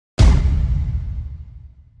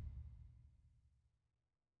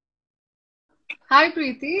Hi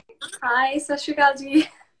Preeti. Hi, Sat Shri Akal ji.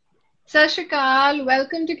 Sat Shri Akal.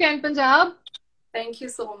 Welcome to Ghaintpunjab. Thank you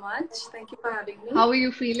so much. Thank you for having me. How are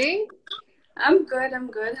you feeling? I'm good, I'm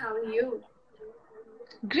good. How are you?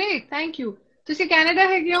 Great, thank you. ਤੁਸੀਂ Canada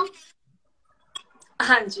ਹੈਗੇ ਹੋ?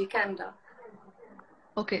 Hanji, Canada.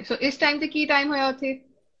 Okay, so ਇਸ time ਤੇ ਕੀ time ਹੋਇਆ ਉੱਥੇ?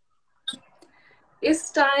 It's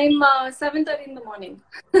time 7:30 in the morning.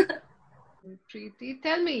 Preeti,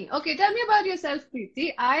 tell me about yourself, Preeti.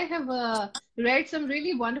 I have read some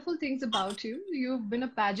really wonderful things about you. You've been a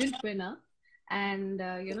pageant winner, and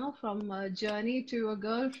from a journey to a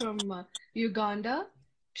girl from Uganda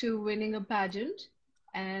to winning a pageant,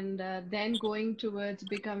 and then going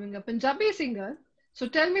towards becoming a Punjabi singer.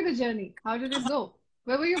 So tell me the journey. How did it go?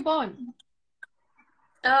 Where were you born?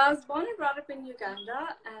 I was born and brought up in Uganda,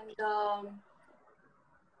 and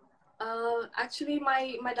actually,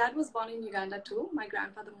 my dad was born in Uganda too. My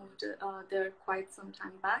grandfather moved there quite some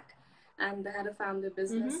time back, and they had a family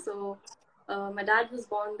business. Mm-hmm. So my dad was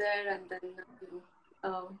born there, and then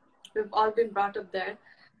we've all been brought up there.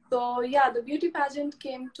 So yeah, the beauty pageant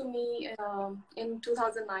came to me in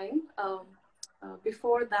 2009.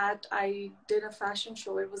 Before that, I did a fashion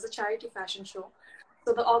show. It was a charity fashion show.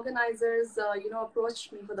 So the organizers, approached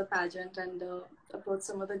me for the pageant and approached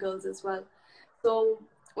some other girls as well. So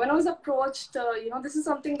when I was approached, this is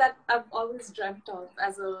something that I've always dreamt of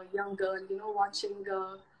as a young girl.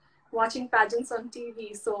 Watching pageants on TV.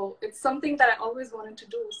 So it's something that I always wanted to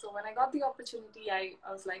do. So when I got the opportunity, I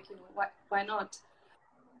was like, why not?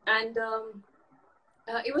 And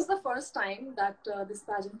it was the first time that this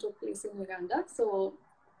pageant took place in Uganda. So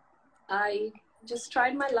I just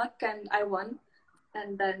tried my luck and I won.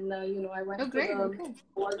 And then, I went for the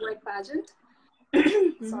worldwide pageant.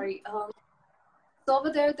 Sorry. So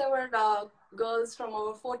over there were girls from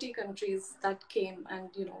over 40 countries that came and,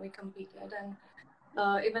 we competed. And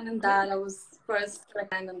even in that, I was first,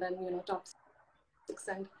 second, and then, top 6.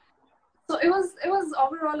 And so it was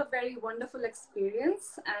overall a very wonderful experience.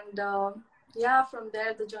 And yeah, from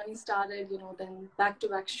there, the journey started, then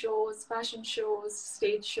back-to-back shows, fashion shows,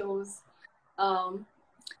 stage shows.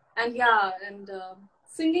 And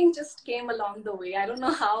singing just came along the way. I don't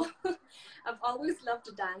know how. I've always loved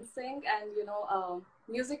dancing, and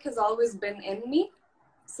music has always been in me.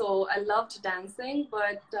 So I loved dancing,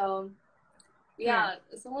 but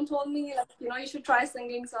someone told me you should try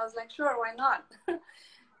singing. So I was like, sure, why not?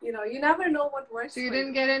 You never know what works. So you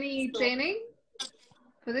didn't get any training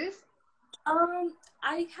for this?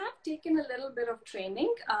 I have taken a little bit of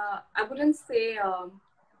training. I wouldn't say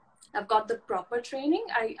I've got the proper training.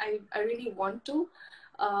 I really want to.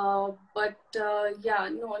 But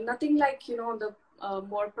nothing like, the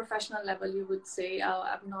more professional level, you would say.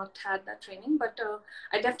 I've not had that training, but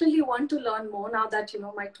I definitely want to learn more now that,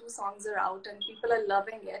 my 2 songs are out and people are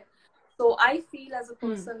loving it. So I feel as a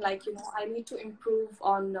person, like, I need to improve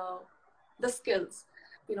on the skills,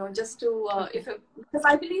 just to, because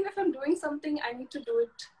I believe if I'm doing something, I need to do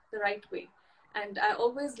it the right way. And I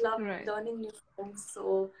always love learning new things.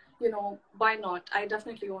 So, why not? I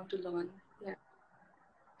definitely want to learn. Yeah.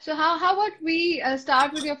 So how about we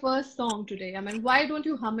start with your first song today? I mean, why don't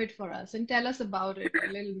you hum it for us and tell us about it a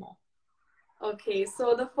little more? Okay,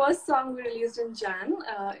 so the first song we released in Jan,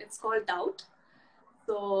 it's called Doubt.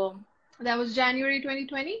 So that was January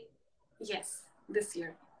 2020? Yes, this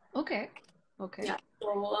year. Okay. Yeah. So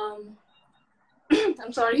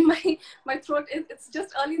I'm sorry, my throat it's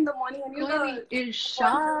just early in the morning and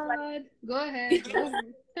Irshad. Go ahead.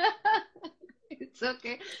 It's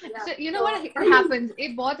okay. So you know what happens?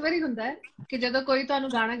 ਇਹ ਬਹੁਤ ਵਾਰੀ ਹੁੰਦਾ ਹੈ ਕਿ ਜਦੋਂ ਕੋਈ ਤੁਹਾਨੂੰ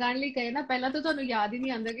ਗਾਣਾ ਗਾਣ ਲਈ ਕਹੇ ਨਾ ਪਹਿਲਾਂ ਤਾਂ ਤੁਹਾਨੂੰ ਯਾਦ ਹੀ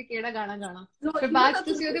ਨਹੀਂ ਆਉਂਦਾ ਕਿ ਕਿਹੜਾ ਗਾਣਾ ਗਾਣਾ ਫਿਰ ਬਾਅਦ ਚ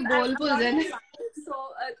ਤੁਸੀਂ ਉਹਦੇ ਬੋਲ ਭੁੱਲ ਜਾਂਦੇ So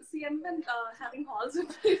see, I'm even having halls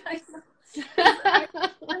with me right now.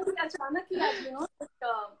 अचानक ही आज वो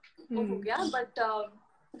हो गया, but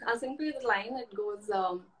simply the line it goes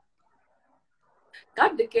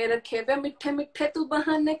ਕੱਢ ਕੇ ਰੱਖੇ ਵੇ ਮਿੱਠੇ ਮਿੱਠੇ ਤੂੰ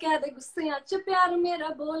ਬਹਾਨੇ ਕਹਿ ਦੇ ਗੁੱਸਿਆਂ ਚ ਪਿਆਰ ਮੇਰਾ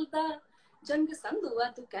ਬੋਲਦਾ ਜੰਗ ਸੰਧੂਆ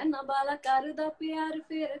ਤੂੰ ਕਹਿਣਾ ਬਾਲਾ ਕਰਦਾ ਪਿਆਰ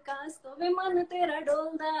ਫੇਰ ਕਾਸ ਤੋਂ ਵੇ ਮਨ ਤੇਰਾ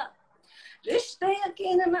ਡੋਲਦਾ ਰਿਸ਼ਤੇ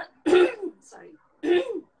ਯਕੀਨ ਨਾ sorry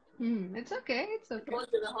it's okay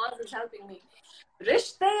the horse is helping me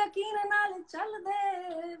ਰਿਸ਼ਤੇ ਯਕੀਨ ਨਾਲ ਚੱਲਦੇ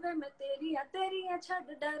ਵੇ ਮੈਂ ਤੇਰੀਆਂ ਛੱਡ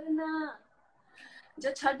ਡਰਨਾ जो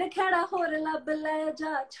छड़ खेड़ा होर लब ले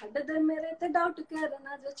जा छड़ दे मेरे ते डाउट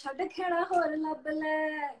करना जो छड़ खेड़ा होर लब ले.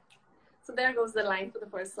 So there goes the line for the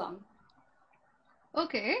first song.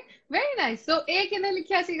 Okay, very nice. So A किने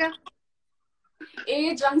लिखा सीगा? A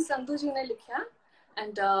जंग संधू जी ने लिखा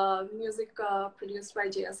and music produced by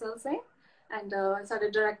JSL Singh and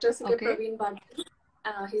सारे director सीगे Praveen Bhati.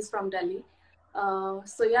 He's from Delhi.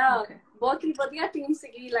 So yeah, Okay. बहुत ही बढ़िया team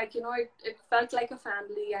सीगी, like you know, it felt like a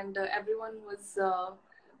family, and everyone was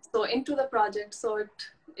so into the project, so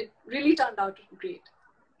it really turned out great.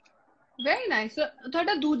 Very nice. So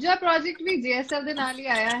ਤੁਹਾਡਾ ਦੂਜਾ project ਵੀ JSL ਦੇ ਨਾਲ ਹੀ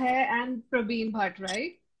ਆਇਆ ਹੈ and Praveen Bhatt,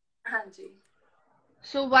 right? हाँ जी.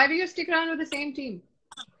 So why do you stick around with the same team?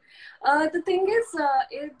 The thing is,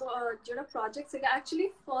 ਜਿਹੜਾ project ਸੀਗਾ,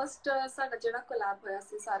 actually first ਸਾਡਾ ਜਿਹੜਾ collab ਹੋਇਆ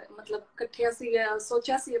ਸੀ, ਸਾਰੇ ਮਤਲਬ ਇਕੱਠੇ ਅਸੀਂ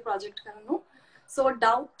ਸੋਚਿਆ ਸੀ ਇਹ project ਕਰਨ ਨੂੰ, so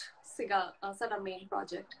doubt ਸੀਗਾ ਸਾਡਾ main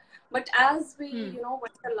project, but as we you know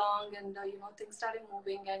went along, and you know things started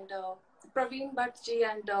moving, and Praveen Bhatt ji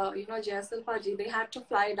and you know JSL Paji, they had to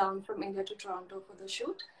fly down from India to Toronto for the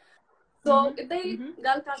shoot. So they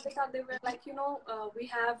ਗੱਲ ਕਰਦੇ ਕਰਦੇ were like, you know, we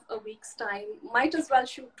have a week's time, might as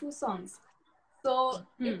well shoot 2 songs. So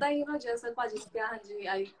if they, you know, just said, Paji,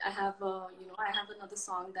 I have, you know, I have another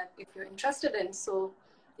song that if you're interested in. So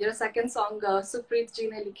your second song, Supreet ji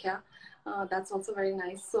ne likhya. That's also very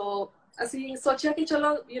nice. So ਅਸੀਂ ਸੋਚਿਆ ਕਿ ਚਲੋ,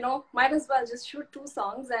 you know, might as well just shoot 2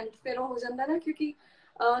 songs, and ਫਿਰ ਉਹ ਹੋ ਜਾਂਦਾ ਨਾ, ਕਿਉਂਕਿ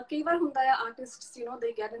ਕਈ ਵਾਰ ਹੁੰਦਾ ਹੈ artists, you know, they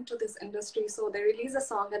get into this industry, so they release a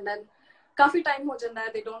song and then coffee time ਹੋ ਜਾਂਦਾ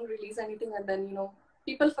ਹੈ, they don't release anything, and then, you know,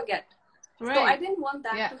 people forget. Right. So I didn't want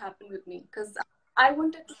that to happen with me, because I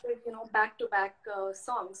wanted to play, you know, back-to-back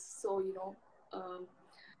songs. So, you know,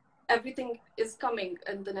 everything is coming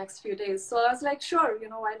in the next few days. So I was like, sure,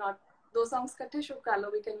 you know, why not? Those songs katte shoot kar lo,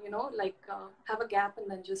 we can, you know, like have a gap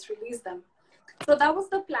and then just release them. So that was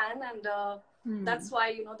the plan, and that's why,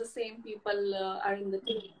 you know, the same people are in the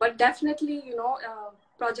team. But definitely, you know,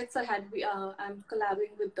 projects ahead, I'm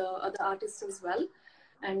collabing with the other artists as well.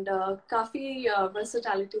 And kafi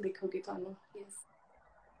versatility dikhogi tanu. Yes.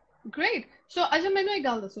 Great. So, acha mainu ek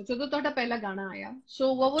gal dasso. Jadon ਤੁਹਾਡਾ ਪਹਿਲਾ ਗਾਣਾ ਆਇਆ,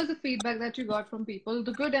 so what was the feedback that you got from people,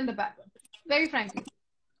 the good and the bad one? Very frankly.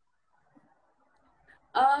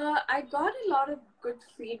 I got a lot of good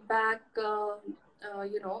feedback,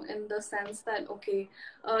 you know, in the sense that, okay,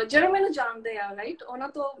 ਜਿਹੜੇ ਮੈਨੂੰ ਜਾਣਦੇ ਆ, right, ਉਹਨਾਂ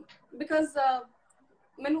ਤੋਂ, because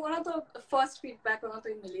ਮੈਨੂੰ ਉਹਨਾਂ ਤੋਂ first feedback ਉਹਨਾਂ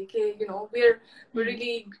ਤੋਂ ਹੀ ਮਿਲੀ ਕਿ, you know, we're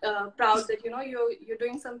really proud that, you know, you're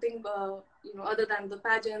doing something, you know, other than the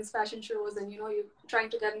pageants, fashion shows, and, you know, you're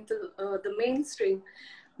trying to get into the mainstream.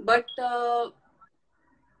 But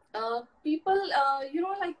people, you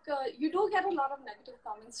know, like you do get a lot of negative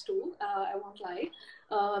comments too, I won't lie.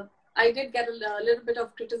 I did get a little bit of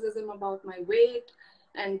criticism about my weight,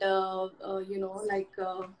 and you know, like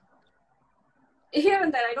here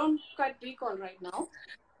and there. I don't quite recall right now,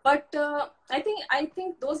 but I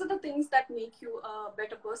think those are the things that make you a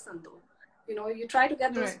better person, though. You know, you try to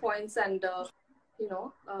get those points, and you know,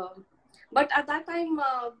 but at that time,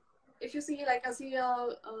 if you see, like I see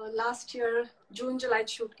last year June July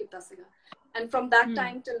shoot kita siga, and from that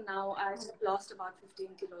time till now I have lost about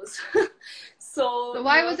 15 kilos. So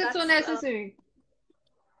why was it so necessary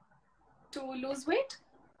to lose weight?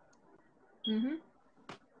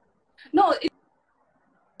 No,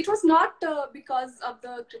 it was not because of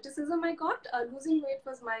the criticism I got. Losing weight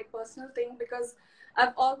was my personal thing, because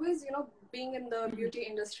I've always, you know, being in the beauty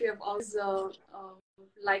industry, I've always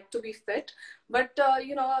liked to be fit. But,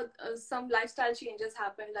 you know, some lifestyle changes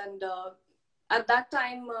happened, and at that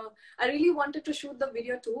time, I really wanted to shoot the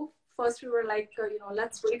video too. First, we were like, you know,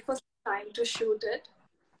 let's wait for some time to shoot it.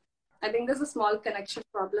 I think there's a small connection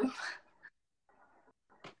problem.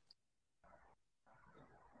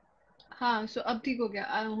 हाँ, so अब ठीक हो गया.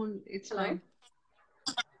 It's Hello? fine.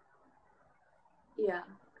 Yeah.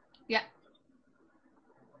 Yeah.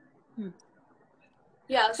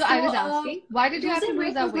 Yeah. So I was asking, why did you have to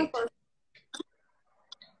lose that weight?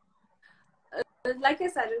 Like I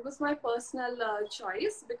said, it was my personal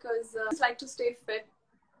choice, because I just like to stay fit,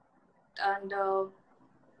 and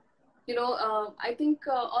you know, I think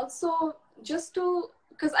also just to,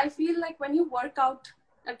 because I feel like when you work out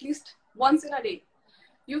at least once in a day,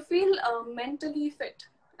 you feel mentally fit,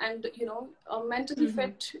 and you know, mentally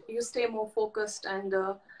fit, you stay more focused, and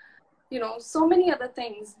you know, so many other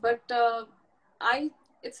things. But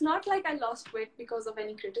it's not like I lost weight because of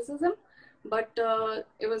any criticism, but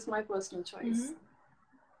it was my personal choice.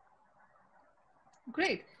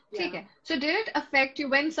 Great. Yeah. So did it affect you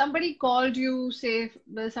when somebody called you, say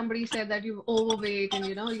somebody said that you're overweight, and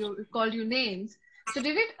you know, you called you names? So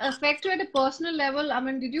did it affect you at a personal level? I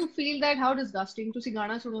mean, did you feel that? How disgusting. Tusi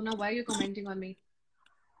gana suno na, why are you commenting on me?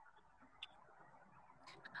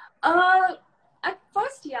 At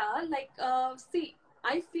first, yeah. Like, see,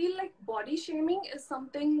 I feel like body shaming is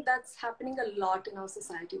something that's happening a lot in our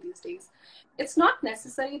society these days. It's not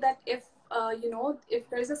necessary that if, you know, if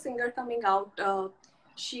there's a singer coming out,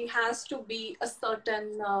 she has to be a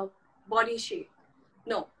certain body shape.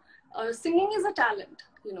 No. Singing is a talent,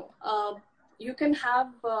 you know. you can have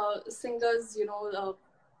singers,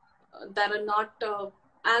 that are not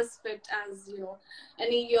as fit as,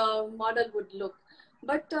 any model would look.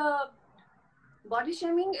 But body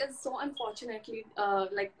shaming is so unfortunately,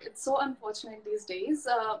 like, it's so unfortunate these days,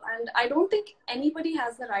 and I don't think anybody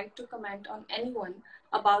has the right to comment on anyone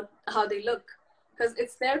about how they look, because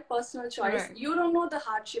it's their personal choice. Right. You don't know the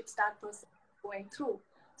hardships that person is going through,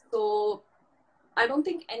 so I don't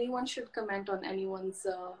think anyone should comment on anyone's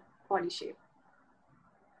body shape.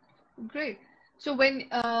 Great. So when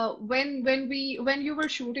you were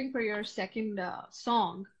shooting for your second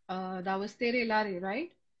song, that was Tere Laare,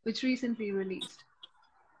 right? Which recently released.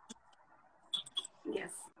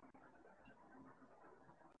 Yes.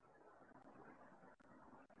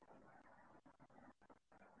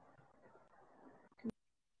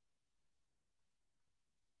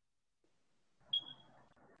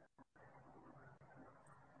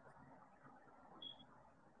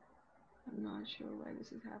 I'm not sure why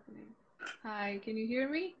this is happening. Hi, can you hear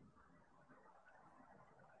me?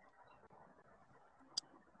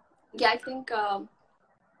 Yeah, I think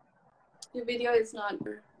your video is not.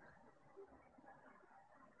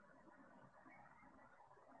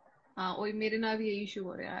 ओए मेरे नाल भी यही issue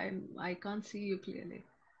हो रहा है. I can't see you clearly.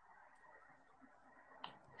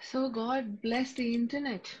 So God bless the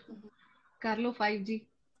internet. कर लो 5G.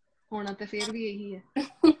 होना तो फिर भी यही है.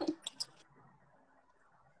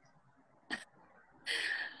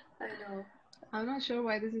 I know. I'm not sure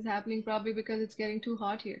why this is happening. Probably because it's getting too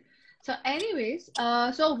hot here. So, anyways,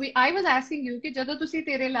 I was asking you कि ਜਦੋਂ ਤੁਸੀਂ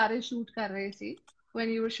ਤੇਰੇ ਲਾਰੇ shoot ਕਰ ਰਹੇ ਸੀ, when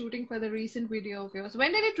you were shooting for the recent video of yours,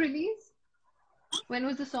 when did it release? When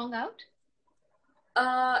was the song out?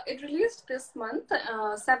 It released this month,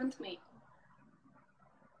 7th May.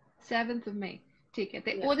 7th of May. ठीक है.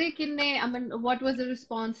 ते Yeah. ਉਹਦੇ ਕਿੰਨੇ, I mean, what was the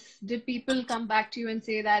response? Did people come back to you and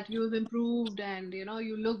say that you've improved and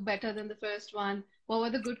you look better than the first one? What were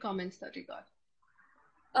the good comments that you got?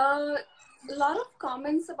 A lot of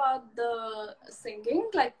comments about the singing.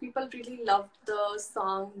 Like, people really loved the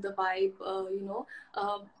song, the vibe.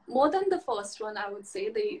 More than the first one, I would say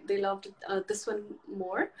they loved this one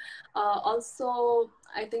more. Also,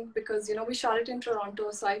 I think because we shot it in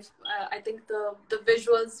Toronto, so I think the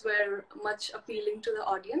visuals were much appealing to the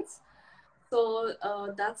audience. So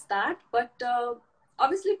that's that. But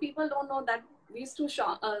obviously, people don't know that these two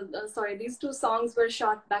songs were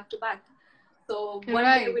shot back to back. So one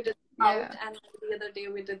day we did Out, and the other day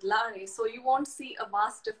we did Laare. So you won't see a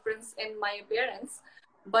vast difference in my appearance.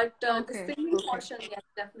 But the singing portion, yes,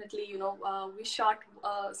 definitely. We shot.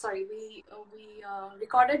 We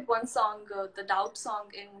recorded one song, the Doubt song,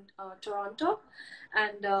 in Toronto,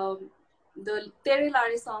 and the Tere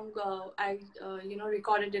Laare song. I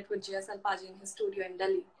recorded it with JSL Paji in his studio in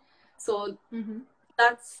Delhi. So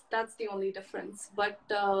that's the only difference. But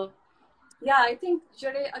yeah, I think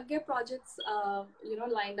ਜਿਹੜੇ ਅੱਗੇ projects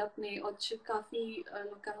lined up ਨੇ ਉਹ 'ਚ ਕਾਫੀ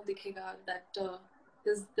ਲੋਕਾਂ ਨੂੰ ਦਿਖੇਗਾ that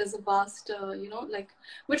there's a vast like,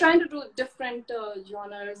 we're trying to do different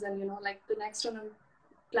genres, and like the next one I'm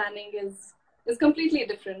planning is completely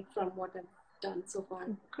different from what I've done so far.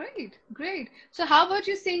 Great. So how about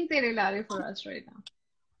you sing Tere Laare for us right now?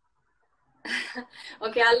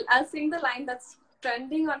 Okay, I'll sing the line that's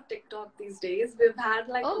trending on TikTok these days. We've had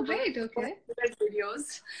like over 100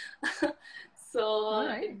 videos. So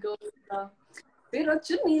it goes. तेरा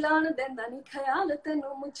चुन्नी लान देंदा नी ख्याल तेनू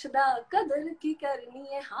मुछदा कदर की करनी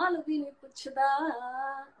है हाल भी नहीं पुछदा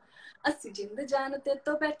असी जिंद जान ते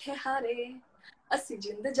तो बैठे हारे असी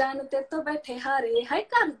जिंद जान ते तो बैठे हारे हाय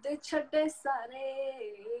कर दे छड्डे सारे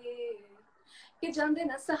कि जांदे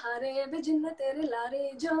ना सहारे वे जिन्न तेरे लारे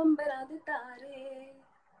जो अंबरा दे तारे.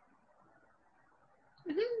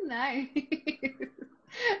 Nice.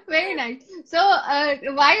 Very nice. So,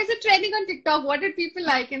 why is it trending on TikTok? What did people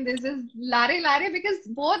like in this? Is Laare Laare? Because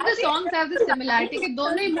both the songs have the similarity कि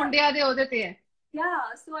दोनों ही मुंडिया दे होते थे. Yeah,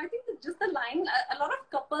 so I think just the line, a lot of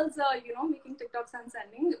couples are, making TikToks and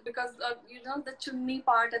sending, because, the chunni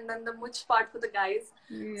part and then the much part for the guys.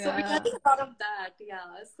 Yeah. So we had a lot of that,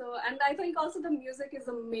 yeah. So, and I think also the music is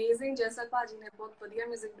amazing. Jaisal Paji ne bahut badhiya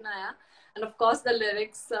music banaya. And of course the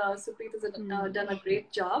lyrics, Supreet has done a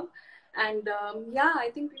great job. And yeah, I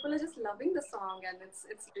think people are just loving the song, and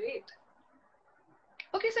it's great.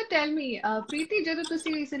 Okay, so tell me, Preety, ਜਦੋਂ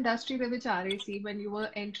ਤੁਸੀਂ ਇਸ industry ਦੇ ਵਿੱਚ ਆ ਰਹੇ ਸੀ, when you were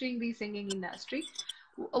entering the singing industry,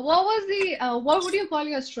 what would you call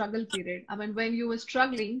your struggle period? I mean, when you were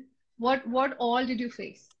struggling, what all did you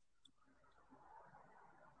face?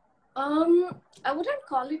 I wouldn't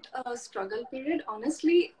call it a struggle period,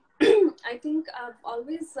 honestly. I think I've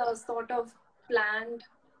always sort of planned,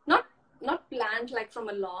 not planned like from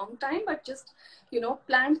a long time, but just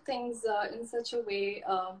planned things in such a way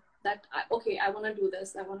that okay, I want to do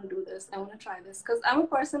this, I want to do this, I want to try this, because I'm a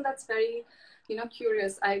person that's very, you know,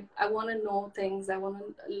 curious. I want to know things, I want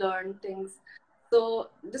to learn things. So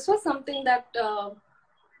this was something that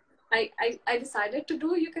I decided to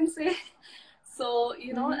do, you can say. So,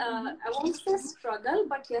 you know, I won't say struggle,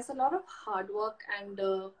 but yes, a lot of hard work and,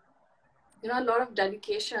 you know, a lot of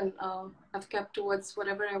dedication I've kept towards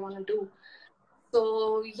whatever I want to do.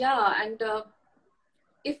 So, yeah, and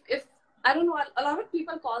if I don't know, a lot of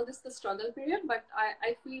people call this the struggle period, but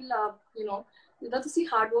I feel, you know, जिदा तुसी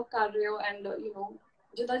hard work कर रहे हो and, you know,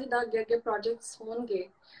 जिदा जिदा आगे आगे projects होंगे.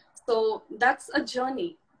 So that's a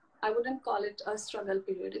journey. I wouldn't call it a struggle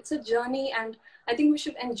period. It's a journey, and I think we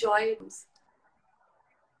should enjoy it.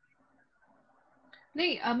 No,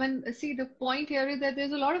 I mean, see, the point here is that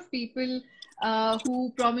there's a lot of people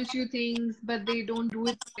who promise you things, but they don't do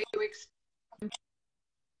it the way you expect,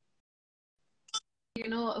 you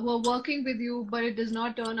know, who are working with you, but it does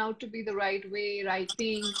not turn out to be the right way, right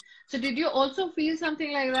thing. So did you also feel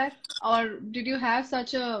something like that? Or did you have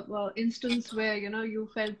such a instance where, you know, you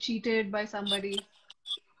felt cheated by somebody?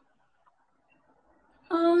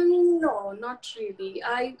 No, not really.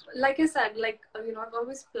 Like I said, like, you know, I've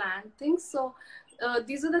always planned things. So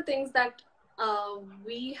these are the things that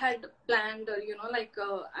we had planned, you know, like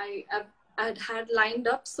I'd had lined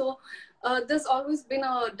up. So there's always been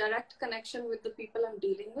a direct connection with the people I'm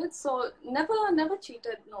dealing with. So never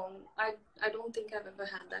cheated. No, I don't think I've ever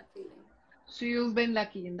had that feeling. So you've been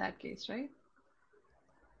lucky in that case, right?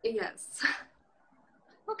 Yes.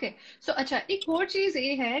 Okay, so अच्छा एक और चीज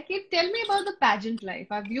ये है कि tell me about the pageant life.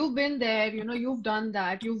 Have you been there? You know, you've done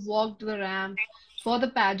that. You've walked the ramp for the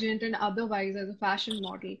pageant and otherwise as a fashion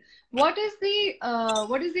model. What is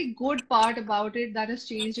the good part about it that has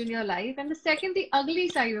changed in your life? And the second, the ugly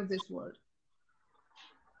side of this world.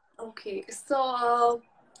 Okay, so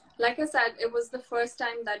like I said, it was the first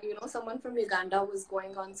time that, you know, someone from Uganda was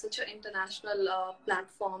going on such an international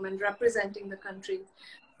platform and representing the country.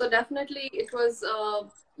 So definitely, it was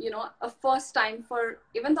you know, a first time for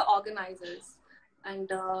even the organizers,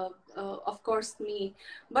 and of course me.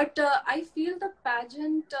 But I feel the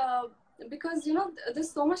pageant. Because, you know,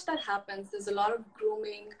 there's so much that happens. There's a lot of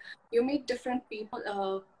grooming. You meet different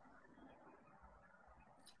people.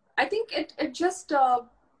 I think it just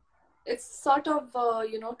it's sort of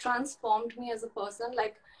you know, transformed me as a person.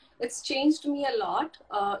 Like, it's changed me a lot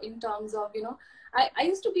in terms of, you know, I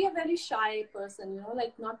used to be a very shy person, you know,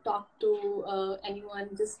 like not talk to anyone,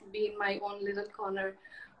 just be in my own little corner.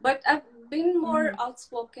 But I've been more Mm-hmm.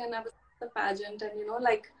 outspoken. I was at the pageant, and, you know,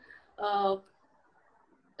 like uh,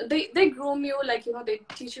 they groom you, like, you know, they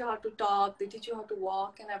teach you how to talk, they teach you how to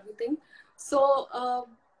walk and everything. So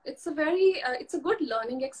it's a very it's a good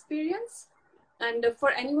learning experience. And for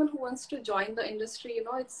anyone who wants to join the industry, you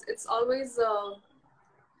know, it's always a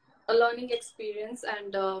learning experience.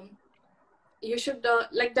 And you should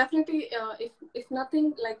like, definitely, if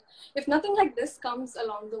nothing like this comes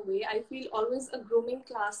along the way, I feel always a grooming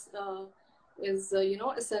class is you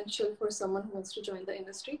know, essential for someone who wants to join the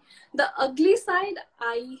industry. The ugly side,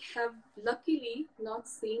 I have luckily not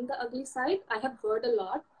seen the ugly side. I have heard a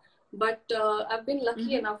lot, but I've been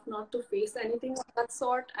lucky Mm-hmm. enough not to face anything of that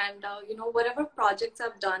sort. And you know, whatever projects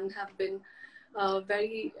I've done have been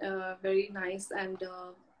very nice. And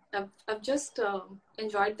I've just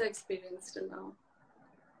enjoyed the experience till now.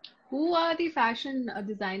 Who are the fashion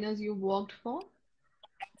designers you worked for?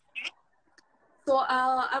 So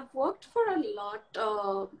I've worked for a lot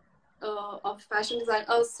of fashion design.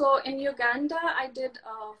 So in Uganda, I did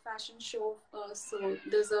a fashion show. So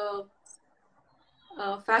there's a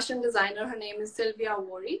fashion designer. Her name is Sylvia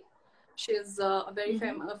Wari. She's a very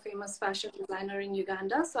Mm-hmm. famous fashion designer in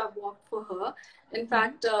Uganda. So I've worked for her. In Mm-hmm.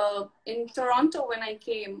 fact, in Toronto, when I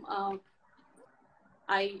came,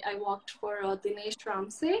 I worked for Dinesh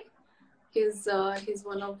Ramsey. He's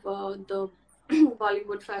one of the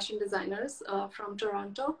Bollywood fashion designers from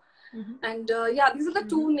Toronto. Mm-hmm. And yeah, these are the Mm-hmm.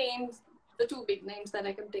 two names, the two big names that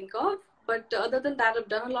I can think of. But other than that, I've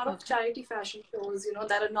done a lot of Okay. charity fashion shows, you know,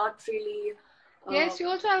 that are not really uh, Yes, you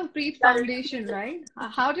also have Preet charity. Foundation, right?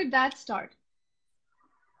 How did that start?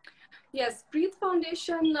 Yes, Preet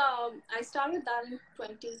Foundation. I started that in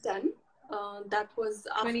 2010. That was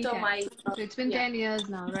after 2010. my So it's been yeah. 10 years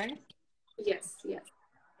now, right? Yes, yes.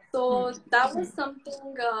 So Hmm. that was Hmm.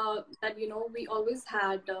 something that, you know, we always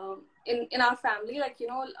had in our family. Like, you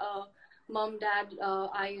know, mom, dad,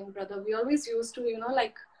 I and brother, we always used to, you know,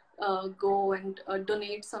 like go and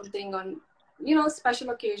donate something on, you know, special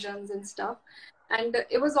occasions and stuff. And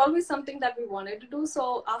it was always something that we wanted to do.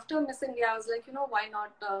 So after Miss India, I was like, you know, why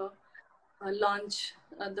not launch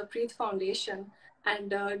the Preet Foundation and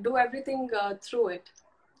do everything through it.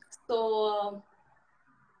 So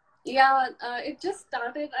yeah, it just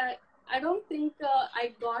started. I don't think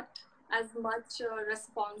I got as much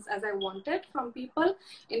response as I wanted from people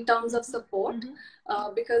in terms of support,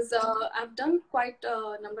 because I've done quite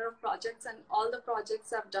a number of projects, and all the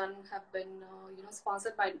projects I've done have been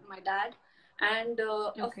sponsored by my dad. And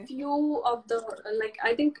a few of the, like,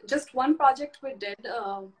 I think just one project we did,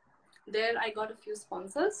 there I got a few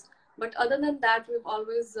sponsors, but other than that we've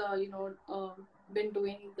always been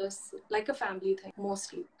doing this like a family thing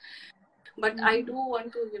mostly. But I do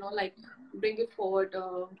want to like bring it forward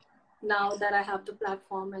now that I have the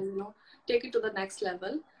platform, and take it to the next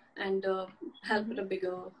level and help at a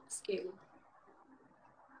bigger scale.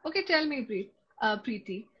 Okay, tell me,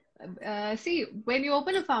 Preeti. See, when you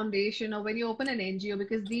open a foundation or when you open an NGO,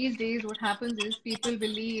 because these days what happens is people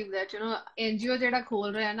believe that NGO ਜਿਹੜਾ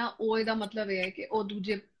ਖੋਲ ਰਿਹਾ ਹੈ ਨਾ ਉਹ ਇਹਦਾ ਮਤਲਬ ਇਹ ਹੈ ਕਿ ਉਹ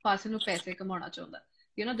ਦੂਜੇ ਪਾਸੇ ਨੂੰ ਪੈਸੇ ਕਮਾਉਣਾ ਚਾਹੁੰਦਾ.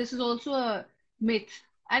 This is also a myth,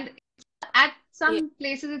 and at some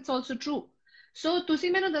places it's also true. So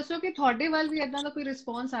ਤੁਸੀਂ ਮੈਨੂੰ ਦੱਸੋ ਕਿ ਤੁਹਾਡੇ ਵੱਲ ਵੀ ਇਦਾਂ ਦਾ ਕੋਈ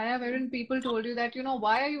response ਆਇਆ wherein people told you that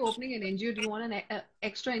why are you opening an NGO? Do you want an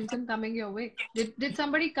extra income coming your way? Did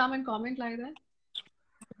somebody come and comment like that?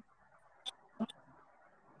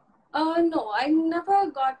 No, I never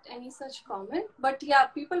got any such comment. But yeah,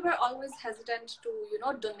 people were always hesitant to,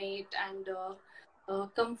 donate and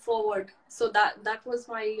come forward. So that was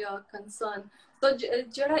my concern. So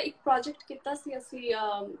jada ek project kita si asi,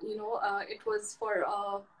 it was for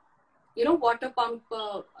water pump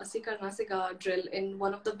asi karna siga drill in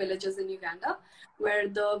one of the villages in Uganda, where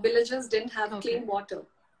the villagers didn't have clean water.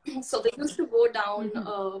 So they used to go down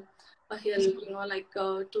a hill,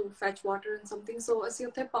 to fetch water and something. So ਅਸੀਂ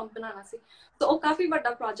ਉੱਥੇ pump ਬਣਾਉਣਾ ਸੀ. So ਉਹ ਕਾਫੀ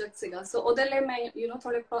ਵੱਡਾ project ਸੀਗਾ. So ਉਹਦੇ ਲਈ ਮੈਂ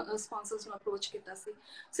ਥੋੜੇ sponsors ਨੂੰ approach ਕੀਤਾ ਸੀ.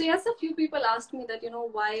 So yes, a few people asked me that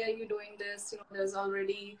why are you doing this? There's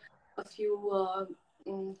already a few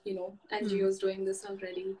NGOs doing this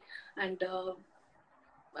already, and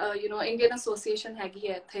Indian Association ਹੈਗੀ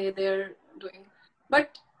ਹੈ ਇੱਥੇ, they're doing. But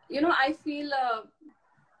I feel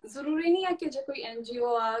ਜ਼ਰੂਰੀ ਨਹੀਂ ਹੈ ਕਿ ਜੇ ਕੋਈ NGO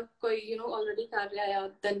ਆ ਕੋਈ already ਕਰ ਰਿਹਾ ਆ,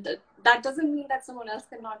 then that doesn't mean that someone else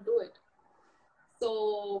cannot do it. So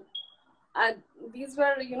these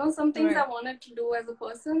were some things I wanted to do as a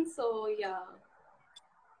person. So yeah.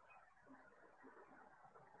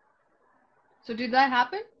 So did that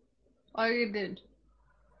happen or it didn't?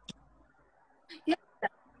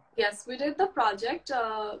 Yes, we did the project.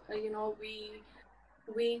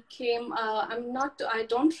 We came, I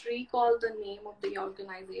don't recall the name of the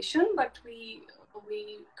organization, but we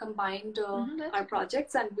combined our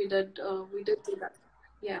projects, and we did do that.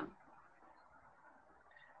 Yeah.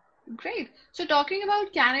 Great. So talking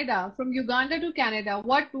about Canada, from Uganda to Canada,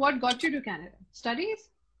 what got you to Canada? Studies?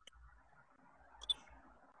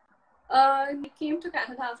 I came to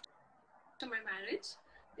Canada after my marriage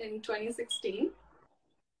in 2016.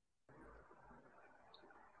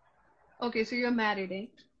 Okay, so you're married, eh?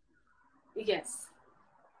 Yes.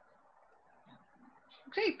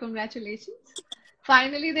 Great, congratulations.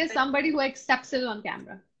 Finally, there's somebody who accepts it on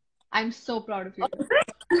camera. I'm so proud of you.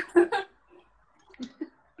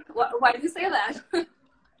 Why do you say that?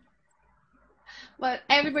 Well,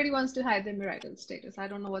 everybody wants to hide their marital status. I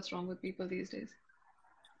don't know what's wrong with people these days.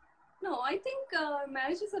 No, I think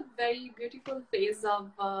marriage is a very beautiful phase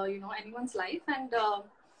of anyone's life, and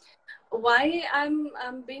why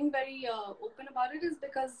I'm being very open about it is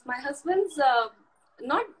because my husband's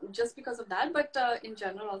not just because of that, but in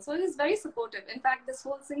general also, he's very supportive. In fact, this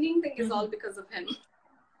whole singing thing is all because of him.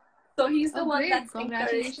 So he's the one that's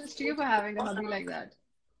congratulations to you for having a hubby like that.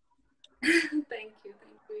 Thank you.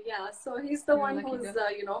 Yeah, so he's the one who's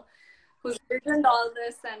who's visioned all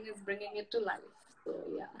this and is bringing it to life. So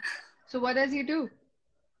yeah. So what does he do?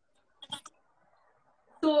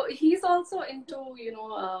 So he's also into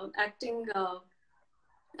acting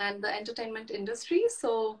and the entertainment industry.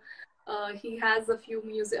 So he has a few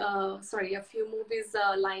movies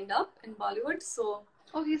lined up in Bollywood. So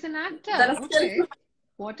he's an actor. Okay.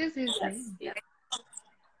 What is his name? Yes.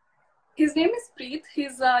 His name is Preet.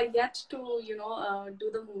 He's yet to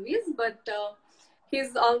do the movies, but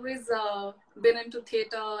he's always been into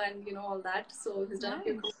theater and all that. So he's done a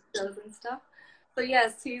few commercials and stuff. So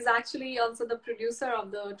yes, he's actually also the producer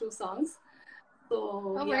of the 2 songs. So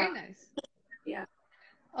very nice. Yeah.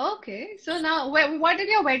 Okay, so now what did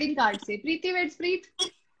your wedding card say? Preeti weds Preet?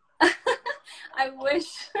 I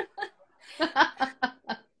wish.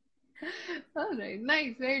 All right,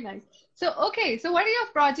 nice, very nice. So so what are your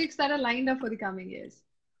projects that are lined up for the coming years?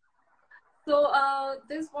 So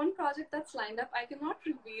there's one project that's lined up. I cannot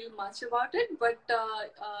reveal much about it, but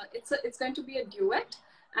it's going to be a duet,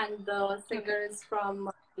 and the singer is from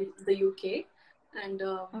the UK, and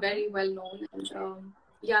very well known. And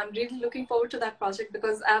yeah, I'm really looking forward to that project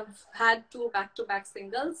because I've had two back-to-back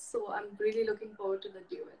singles, so I'm really looking forward to the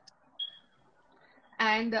duet.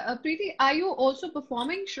 And Preeti, are you also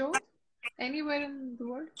performing shows anywhere in the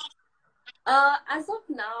world? As of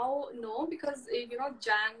now, no, because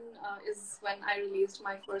Jan is when I released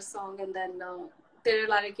my first song, and then Tere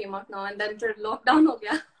Laare came out now, and then फिर lockdown हो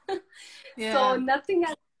गया. So Yeah. nothing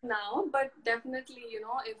as of now, but definitely,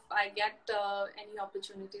 if I get any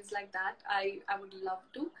opportunities like that, I would love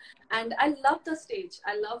to. And I love the stage.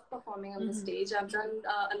 I love performing on the Hmm. stage. I've done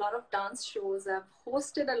a lot of dance shows. I've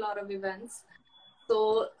hosted a lot of events.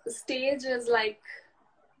 So stage is like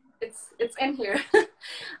it's in here.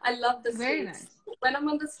 I love the Very stage. nice. When I'm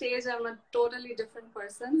on the stage, I'm a totally different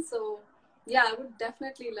person. So yeah, I would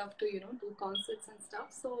definitely love to do concerts and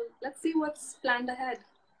stuff. So let's see what's planned ahead.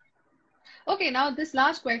 Okay, now this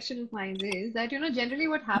last question of mine is that, generally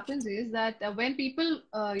what happens is that when people,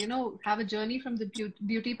 have a journey from the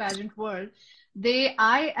beauty pageant world, they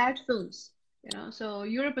eye at films, So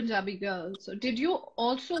you're a Punjabi girl. So did you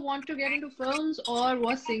also want to get into films or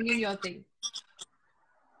was singing your thing?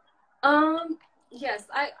 Um, yes,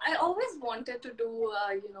 I always wanted to do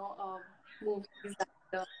movies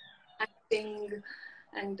and acting,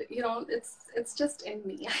 and it's just in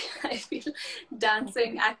me. I feel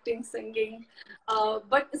dancing, Okay. acting, singing,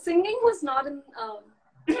 but singing was not in.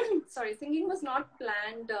 Sorry, singing was not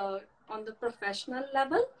planned on the professional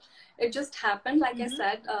level. It just happened, like I Mm-hmm.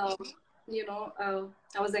 said.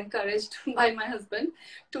 I was encouraged by my husband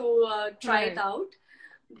to try it Right. out.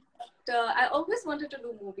 I always wanted to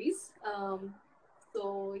do movies.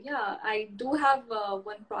 So yeah, I do have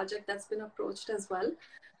one project that's been approached as well,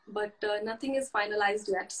 but nothing is finalized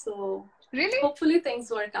yet. So Really? hopefully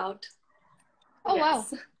things work out. Oh, wow.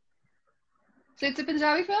 Yes. So it's a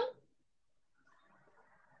Punjabi film?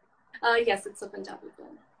 Yes, it's a Punjabi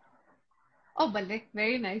film. Oh, balle.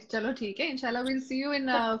 Very nice. Chalo, theek hai. Inshallah, we'll see you in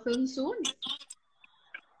film soon.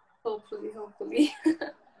 Hopefully, hopefully.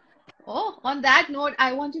 Oh, on that note,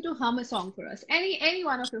 I want you to hum a song for us. Any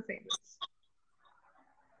one of your favorites.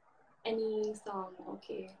 Any song,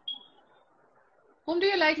 okay. Whom do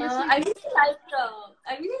you like listening to?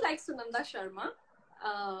 I really like Sunanda Sharma.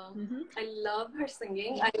 Uh, Hmm. I love her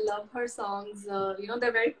singing. I love her songs.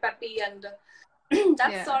 They're very peppy, and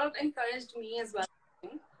that Yeah. sort of encouraged me as well.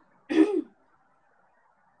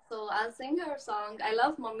 So I'll sing her song. I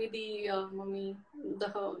love the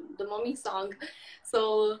Mummy song.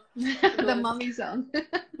 So it The goes mummy song.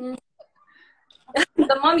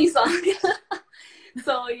 the Mummy song.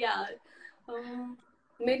 So yeah. Um,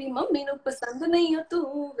 ਮੇਰੀ mummy ਨੂੰ ਪਸੰਦ ਨਹੀਂ ਓ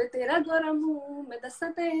ਤੂੰ ਵੇ ਤੇਰਾ ਗੋਰਾ ਮੂੰਹ ਮੈਂ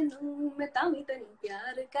ਦੱਸਾਂ ਤੈਨੂੰ ਮੈਂ ਤਾਂ ਵੀ ਤੈਨੂੰ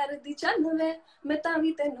ਪਿਆਰ ਕਰਦੀ ਚੱਲ ਵੇ ਮੈਂ ਤਾਂ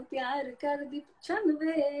ਵੀ ਤੈਨੂੰ ਪਿਆਰ ਕਰਦੀ ਚੱਲ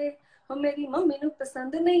ਵੇ ਹੋ ਮੇਰੀ ਮੰਮੀ ਨੂੰ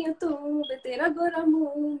ਪਸੰਦ ਨਹੀਂ ਓ ਤੂੰ ਵੇ ਤੇਰਾ ਗੋਰਾ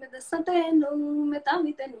ਮੂੰਹ ਮੈਂ ਦੱਸਾਂ ਤੈਨੂੰ ਮੈਂ ਤਾਂ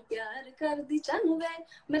ਵੀ ਤੈਨੂੰ ਪਿਆਰ ਕਰਦੀ ਚੱਲ ਵੇ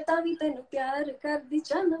ਮੈਂ ਤਾਂ ਵੀ ਤੈਨੂੰ ਪਿਆਰ ਕਰਦੀ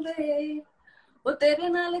ਚੱਲ ਵੇ ਉਹ ਤੇਰੇ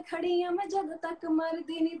ਨਾਲ ਖੜੀ ਆ ਮੈਂ ਜਦੋਂ ਤੱਕ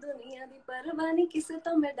ਮਰਦੀ ਨਹੀਂ ਦੁਨੀਆ ਦੀ ਪਰਵਾਹ ਨਹੀਂ ਕਿਸੇ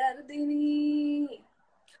ਤੋਂ ਮੈਂ ਡਰਦੀ ਨਹੀਂ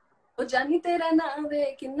ਉਹ ਜਾਨੀ ਤੇਰਾ ਨਾਂ ਵੇ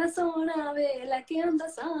ਕਿੰਨਾ ਸੋਹਣਾ ਵੇ ਲੈ ਕੇ ਆਂਦਾ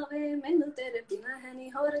ਸਾਵੇ ਮੈਨੂੰ ਤੇਰੇ ਬਿਨਾ ਹੈ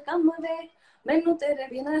ਨਹੀਂ ਹੋਰ ਕੰਮ ਵੇ ਮੈਨੂੰ ਤੇਰੇ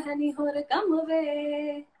ਬਿਨਾ ਹੈ ਨਹੀਂ ਹੋਰ ਕੰਮ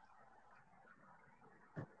ਵੇ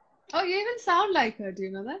Oh, you even sound like her. Do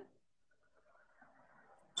you know that?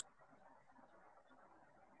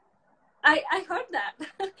 I heard that.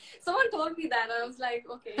 Someone told me that. I was like,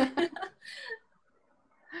 okay.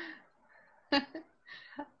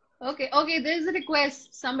 Okay, okay, there's a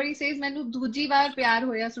request. Somebody says, "Mainu dooji baar pyar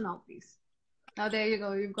hoya sunao, please." Now there you go.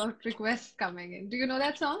 You've got requests coming in. Do you know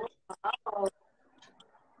that song? Wow.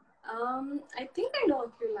 I think I know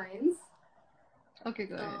a few lines. Okay,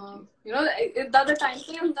 go ahead, please. The other time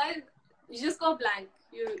you just go blank.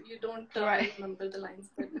 You don't Right. remember the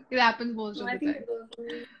lines. But It happens most no, of I the think time. it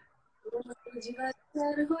goes. ਦੂਜੀ ਵਾਰ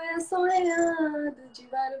ਪਿਆਰ ਹੋਇਆ ਸੋਹਣਿਆ ਦੂਜੀ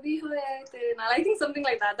ਵਾਰ ਵੀ ਹੋਇਆ ਤੇਰੇ ਨਾਲ I think something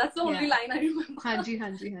like that. That's the only Yeah. line I remember. Hanji,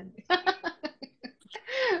 hanji, hanji.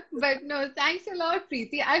 But no, thanks a lot,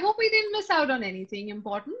 Preeti. I hope we didn't miss out on anything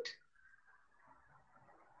important.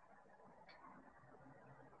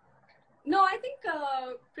 No, I think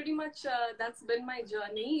pretty much that's been my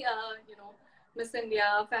journey. Miss India,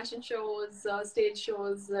 fashion shows, stage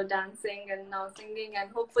shows, dancing, and now singing,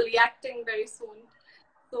 and hopefully acting very soon.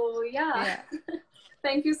 So yeah, Yeah.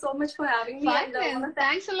 thank you so much for having me, Fine and I want then. to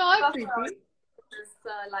thank Thanks a you lot, for Preeti. this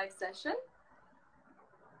live session.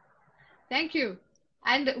 Thank you.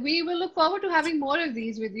 And we will look forward to having more of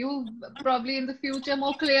these with you, probably in the future,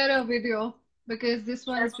 more clearer video, because this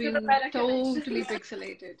one's Yes, to the been better connection. totally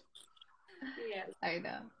pixelated. Yes, I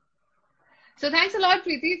know. So thanks a lot,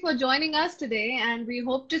 Preeti, for joining us today, and we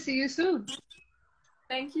hope to see you soon.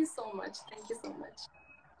 thank you so much. Thank you so much.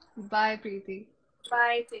 Bye, Preeti.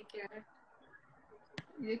 Bye. Take care.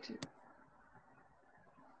 You too.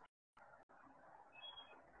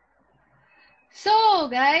 So,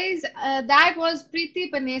 guys, that was Preety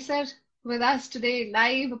Panesar with us today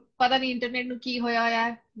live. ਪਤਾ ਨਹੀਂ internet ਨੂੰ ਕੀ ਹੋਇਆ ਹੋਇਆ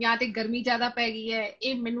ਹੈ, ਜਾਂ ਤੇ ਗਰਮੀ ਜ਼ਿਆਦਾ ਪੈ ਗਈ ਹੈ,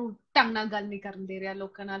 ਇਹ ਮੈਨੂੰ ਢੰਗ ਨਾਲ ਗੱਲ ਨਹੀਂ ਕਰਨ ਦੇ ਰਿਹਾ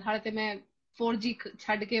ਲੋਕਾਂ ਨਾਲ। ਹਾਲੇ ਤੇ ਮੈਂ 4G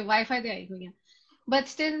ਛੱਡ ਕੇ ਵਾਈਫਾਈ ਤੇ ਆਈ ਹੋਈ ਹਾਂ, ਬਟ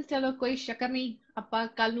ਸਟਿਲ ਚਲੋ ਕੋਈ ਚੱਕਰ ਨਹੀਂ, ਆਪਾਂ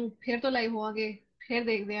ਕੱਲ ਨੂੰ ਫਿਰ ਤੋਂ ਲਾਈਵ ਹੋਵਾਂਗੇ, ਫਿਰ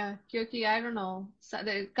ਦੇਖਦੇ ਹਾਂ। ਕਿਉਂਕਿ ਆਈ ਡੋਨਟ ਨੋ,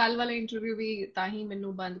 ਕੱਲ ਵਾਲਾ ਇੰਟਰਵਿਊ ਵੀ ਤਾਂ ਹੀ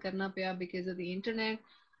ਮੈਨੂੰ ਬੰਦ ਕਰਨਾ ਪਿਆ ਬਿਕਾਜ਼ ਆਫ ਦੀ ਇੰਟਰਨੈਟ।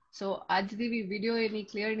 ਸੋ ਅੱਜ ਦੀ ਵੀ ਵੀਡੀਓ ਇੰਨੀ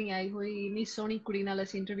ਕਲੀਅਰ ਨਹੀਂ ਆਈ ਹੋਈ, ਇੰਨੀ ਸੋਹਣੀ ਕੁੜੀ ਨਾਲ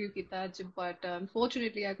ਅਸੀਂ ਇੰਟਰਵਿਊ ਕੀਤਾ ਅੱਜ, but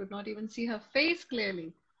unfortunately I could not even C Har face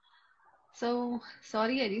clearly. So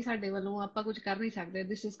sorry ਹੈ ਜੀ, ਸਾਡੇ ਵੱਲੋਂ ਆਪਾਂ ਕੁਝ ਕਰ ਨਹੀਂ ਸਕਦੇ,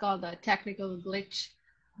 this is called a technical glitch.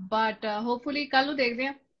 But hopefully ਕੱਲ ਨੂੰ ਦੇਖਦੇ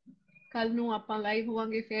ਹਾਂ, ਕੱਲ ਨੂੰ ਆਪਾਂ ਲਾਈਵ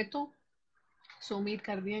ਹੋਵਾਂਗੇ ਫਿਰ ਤੋਂ। ਸੋ ਉਮੀਦ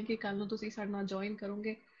ਕਰਦੀ ਹਾਂ ਕਿ ਕੱਲ ਨੂੰ ਤੁਸੀਂ ਸਾਡੇ ਨਾਲ ਜੁਆਇਨ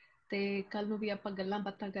ਕਰੋਗੇ, ਤੇ ਕੱਲ ਨੂੰ ਵੀ ਆਪਾਂ ਗੱਲਾਂ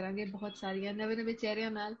ਬਾਤਾਂ ਕਰਾਂਗੇ ਬਹੁਤ ਸਾਰੀਆਂ ਨਵੇਂ ਨਵੇਂ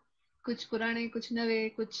ਚਿਹਰਿਆਂ ਨਾਲ, ਕੁਝ ਪੁਰਾਣੇ, ਕੁਝ ਨਵੇਂ,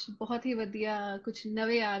 ਕੁਝ ਬਹੁਤ ਹੀ ਵਧੀਆ, ਕੁਝ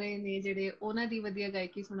ਨਵੇਂ ਆ ਰਹੇ ਨੇ ਜਿਹੜੇ, ਉਹਨਾਂ ਦੀ ਵਧੀਆ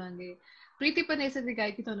ਗਾਇਕੀ ਸੁਣਾਂਗੇ। ਪ੍ਰੀਤੀ ਪਨੇਸਰ ਦੀ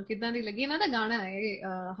ਗਾਇਕੀ ਤੁਹਾਨੂੰ ਕਿੱਦਾਂ ਦੀ ਲੱਗੀ? ਇਹਨਾਂ ਦਾ ਗਾਣਾ ਹੈ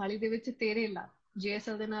ਹਾਲ ਹੀ ਦੇ ਵਿੱਚ ਤੇਰੇ ਲਾ,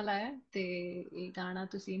 JSL ਦੇ ਨਾਲ ਆਇਆ, ਤੇ ਇਹ ਗਾਣਾ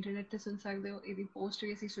ਤੁਸੀਂ ਇੰਟਰਨੈਟ ਤੇ ਸੁਣ ਸਕਦੇ ਹੋ। ਇਹਦੀ ਪੋਸਟ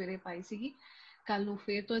ਵੀ ਅਸੀਂ ਸਵੇਰੇ ਪਾਈ ਸੀਗੀ। ਕੱਲ ਨੂੰ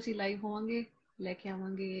ਫੇਰ ਤੋਂ ਅਸੀਂ ਲਾਈਵ ਹੋਵਾਂਗੇ, ਲੈ ਕੇ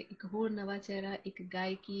ਆਵਾਂਗੇ ਇੱਕ ਹੋਰ ਨਵਾਂ ਚਿਹਰਾ, ਇੱਕ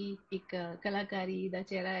ਗਾਇਕੀ, ਇੱਕ ਕਲਾਕਾਰੀ ਦਾ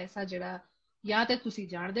ਚਿਹਰਾ ਐਸਾ ਜਿਹੜਾ ਜਾਂ ਤਾਂ ਤੁਸੀਂ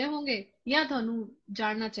ਜਾਣਦੇ ਹੋਵੋਗੇ ਜਾਂ ਤੁਹਾਨੂੰ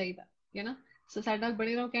ਜਾਣਨਾ ਚਾਹੀਦਾ ਹੈ ਨਾ। ਸੋ ਸਾਡੇ ਨਾਲ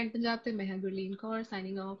ਬਣੇ ਰਹੋ ਕੈਂਟ ਪੰਜਾਬ ਤੇ। ਮੈਂ ਹਾਂ Gurleen Kaur,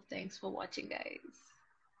 signing of. Thanks for watching guys.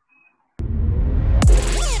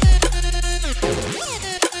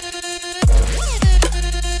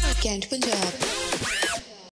 Ghaintpunjab.